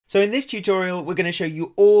So in this tutorial, we're going to show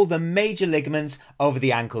you all the major ligaments of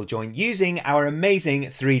the ankle joint using our amazing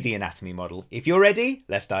 3D anatomy model. If you're ready,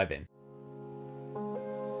 let's dive in.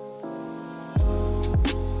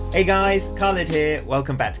 Hey guys, Khalid here.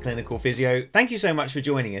 Welcome back to Clinical Physio. Thank you so much for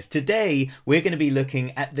joining us. Today, we're going to be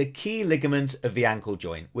looking at the key ligaments of the ankle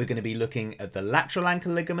joint. We're going to be looking at the lateral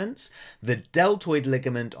ankle ligaments, the deltoid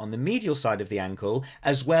ligament on the medial side of the ankle,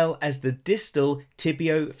 as well as the distal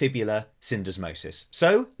tibiofibular syndesmosis.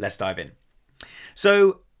 So let's dive in.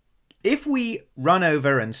 So if we run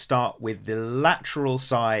over and start with the lateral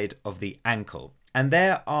side of the ankle, and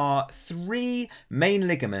there are three main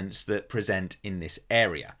ligaments that present in this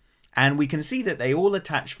area. And we can see that they all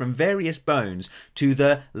attach from various bones to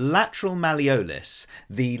the lateral malleolus,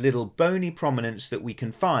 the little bony prominence that we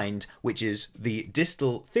can find, which is the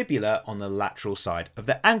distal fibula on the lateral side of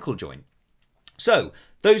the ankle joint. So,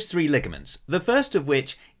 those three ligaments, the first of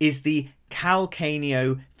which is the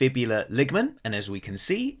calcaneofibular ligament, and as we can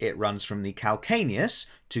see, it runs from the calcaneus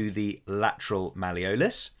to the lateral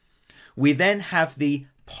malleolus. We then have the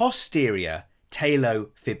posterior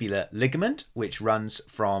talofibular ligament, which runs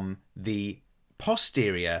from the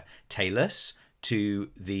posterior talus to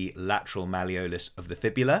the lateral malleolus of the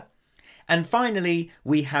fibula. And finally,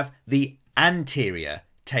 we have the anterior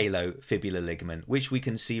talofibular ligament, which we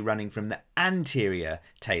can see running from the anterior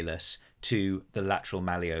talus to the lateral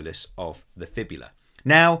malleolus of the fibula.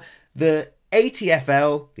 Now, the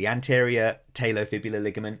ATFL, the anterior talofibular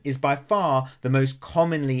ligament, is by far the most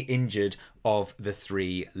commonly injured of the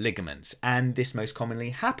three ligaments, and this most commonly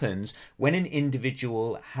happens when an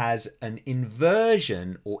individual has an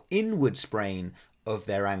inversion or inward sprain of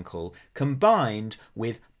their ankle combined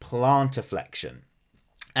with plantar flexion.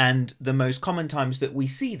 And the most common times that we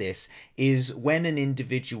see this is when an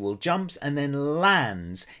individual jumps and then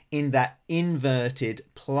lands in that inverted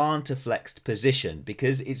plantar-flexed position,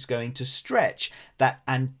 because it's going to stretch that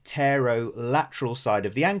anterolateral side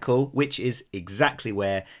of the ankle, which is exactly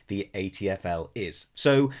where the ATFL is.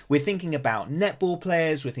 So we're thinking about netball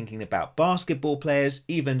players, we're thinking about basketball players,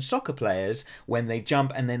 even soccer players, when they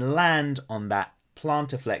jump and then land on that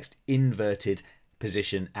plantar-flexed inverted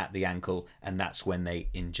position at the ankle, and that's when they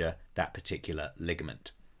injure that particular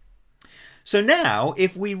ligament. So now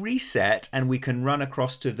if we reset and we can run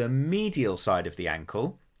across to the medial side of the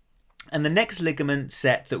ankle, and the next ligament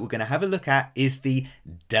set that we're going to have a look at is the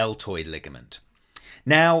deltoid ligament.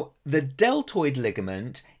 Now, the deltoid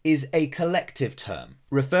ligament is a collective term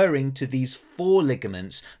referring to these four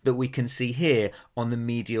ligaments that we can see here on the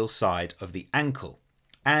medial side of the ankle.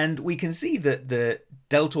 And we can see that the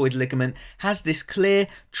deltoid ligament has this clear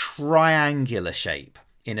triangular shape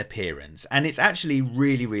in appearance, and it's actually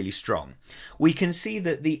really strong. We can see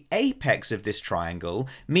that the apex of this triangle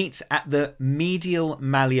meets at the medial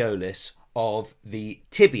malleolus of the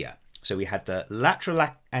tibia. So we had the lateral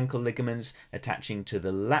ankle ligaments attaching to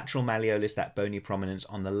the lateral malleolus, that bony prominence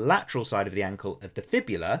on the lateral side of the ankle at the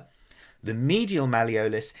fibula. The medial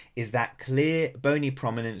malleolus is that clear bony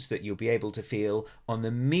prominence that you'll be able to feel on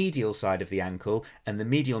the medial side of the ankle, and the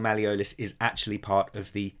medial malleolus is actually part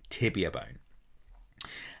of the tibia bone.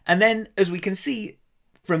 And then, as we can see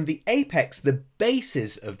from the apex, the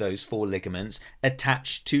bases of those four ligaments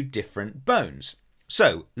attach to different bones.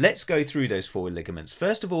 So let's go through those four ligaments.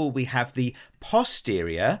 First of all, we have the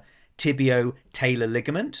posterior tibio-talar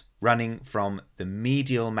ligament running from the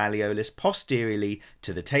medial malleolus posteriorly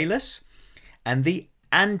to the talus, and the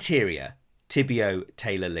anterior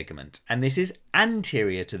tibio-talar ligament, and this is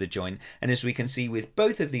anterior to the joint, and as we can see with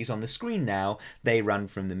both of these on the screen now, they run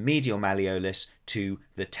from the medial malleolus to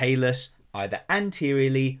the talus, either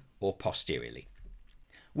anteriorly or posteriorly.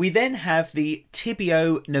 We then have the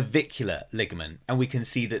tibio-navicular ligament, and we can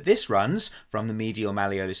see that this runs from the medial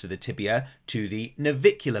malleolus of the tibia to the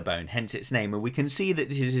navicular bone, hence its name, and we can see that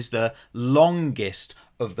this is the longest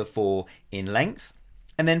of the four in length.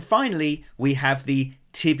 And then finally, we have the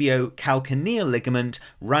tibiocalcaneal ligament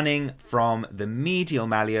running from the medial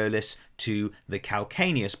malleolus to the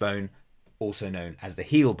calcaneus bone, also known as the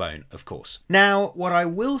heel bone, of course. Now, what I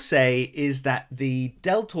will say is that the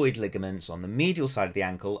deltoid ligaments on the medial side of the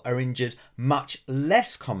ankle are injured much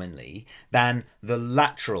less commonly than the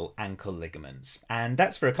lateral ankle ligaments. And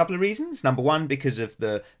that's for a couple of reasons. Number one, because of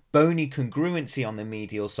the bony congruency on the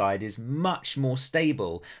medial side is much more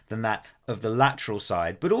stable than that of the lateral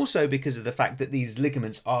side, but also because of the fact that these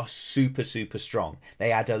ligaments are super strong.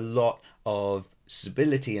 They add a lot of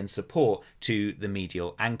stability and support to the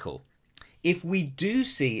medial ankle. If we do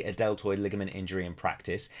see a deltoid ligament injury in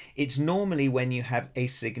practice, it's normally when you have a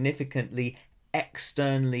significantly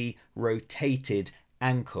externally rotated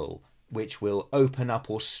ankle which will open up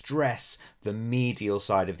or stress the medial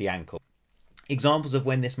side of the ankle. Examples of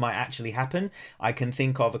when this might actually happen, I can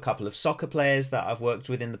think of a couple of soccer players that I've worked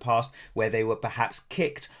with in the past where they were perhaps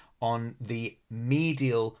kicked on the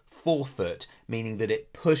medial forefoot, meaning that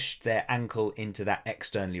it pushed their ankle into that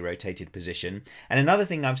externally rotated position. And another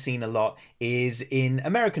thing I've seen a lot is in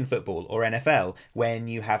American football or NFL, when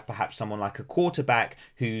you have perhaps someone like a quarterback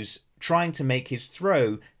who's trying to make his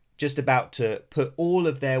throw, just about to put all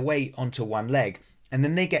of their weight onto one leg, and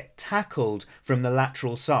then they get tackled from the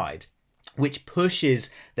lateral side, which pushes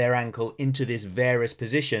their ankle into this varus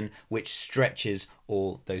position, which stretches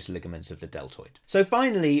all those ligaments of the deltoid. So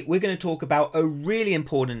finally, we're going to talk about a really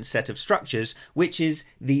important set of structures, which is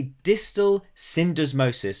the distal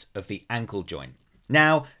syndesmosis of the ankle joint.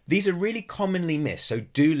 Now, these are really commonly missed, so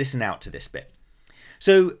do listen out to this bit.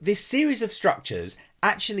 So this series of structures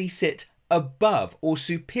actually sit above or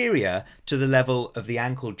superior to the level of the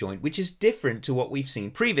ankle joint, which is different to what we've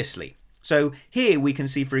seen previously. So here we can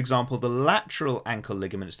see, for example, the lateral ankle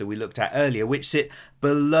ligaments that we looked at earlier, which sit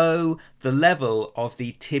below the level of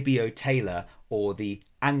the tibio-talar or the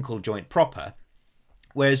ankle joint proper,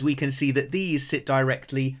 whereas we can see that these sit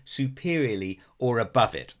directly superiorly or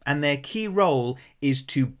above it. And their key role is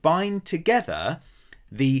to bind together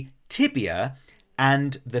the tibia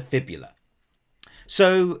and the fibula.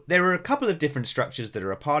 So there are a couple of different structures that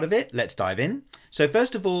are a part of it. Let's dive in. So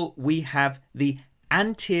first of all, we have the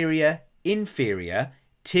anterior inferior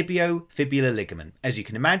tibio-fibular ligament, as you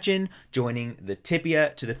can imagine, joining the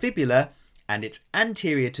tibia to the fibula, and it's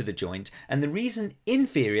anterior to the joint. And the reason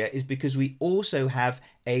inferior is because we also have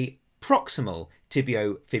a proximal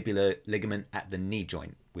tibio-fibular ligament at the knee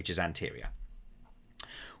joint, which is anterior.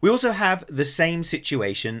 We also have the same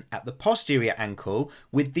situation at the posterior ankle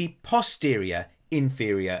with the posterior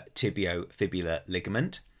inferior tibio-fibular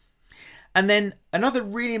ligament. And then another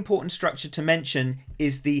really important structure to mention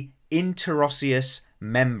is the interosseous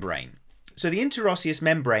membrane. So the interosseous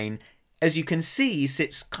membrane, as you can see,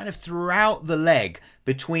 sits kind of throughout the leg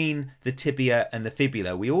between the tibia and the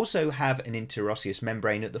fibula. We also have an interosseous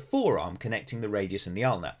membrane at the forearm connecting the radius and the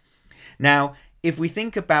ulna. Now, if we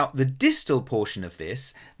think about the distal portion of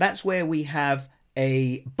this, that's where we have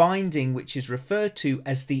a binding which is referred to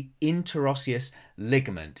as the interosseous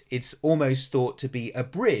ligament. It's almost thought to be a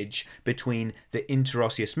bridge between the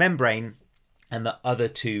interosseous membrane and the other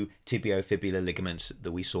two tibiofibular ligaments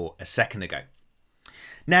that we saw a second ago.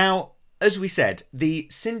 Now, as we said, the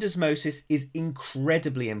syndesmosis is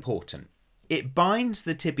incredibly important. It binds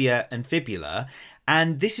the tibia and fibula,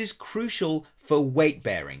 and this is crucial for weight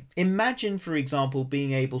bearing. Imagine, for example,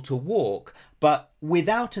 being able to walk, but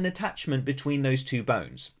without an attachment between those two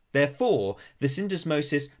bones. Therefore, the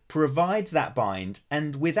syndesmosis provides that bind,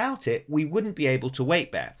 and without it, we wouldn't be able to weight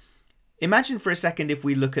bear. Imagine for a second if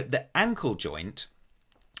we look at the ankle joint.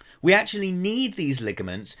 We actually need these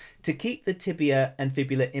ligaments to keep the tibia and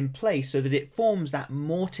fibula in place so that it forms that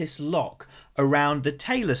mortise lock around the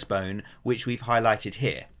talus bone, which we've highlighted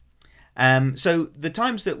here. So the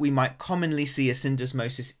times that we might commonly see a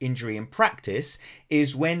syndesmosis injury in practice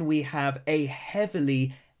is when we have a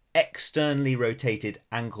heavily externally rotated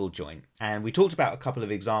ankle joint. And we talked about a couple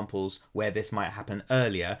of examples where this might happen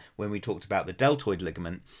earlier when we talked about the deltoid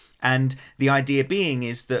ligament. And the idea being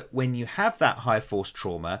is that when you have that high force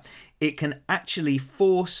trauma, it can actually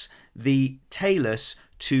force the talus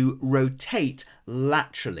to rotate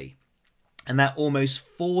laterally. And that almost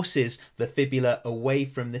forces the fibula away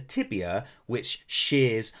from the tibia, which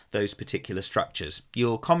shears those particular structures.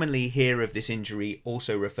 You'll commonly hear of this injury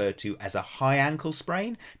also referred to as a high ankle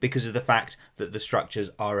sprain because of the fact that the structures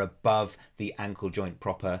are above the ankle joint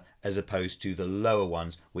proper as opposed to the lower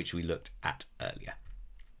ones, which we looked at earlier.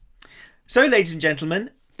 So, ladies and gentlemen,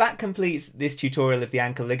 that completes this tutorial of the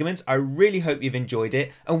ankle ligaments. I really hope you've enjoyed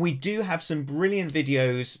it, and we do have some brilliant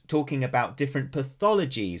videos talking about different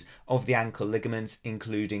pathologies of the ankle ligaments,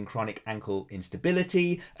 including chronic ankle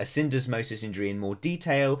instability, a syndesmosis injury in more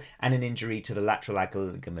detail, and an injury to the lateral ankle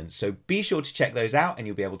ligament. So be sure to check those out, and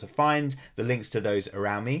you'll be able to find the links to those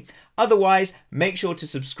around me. Otherwise, make sure to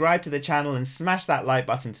subscribe to the channel and smash that like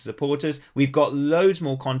button to support us. We've got loads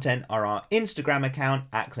more content on our Instagram account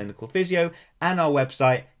at Clinical Physio and our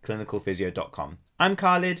website clinicalphysio.com. I'm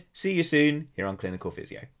Khalid. See you soon here on Clinical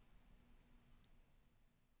Physio.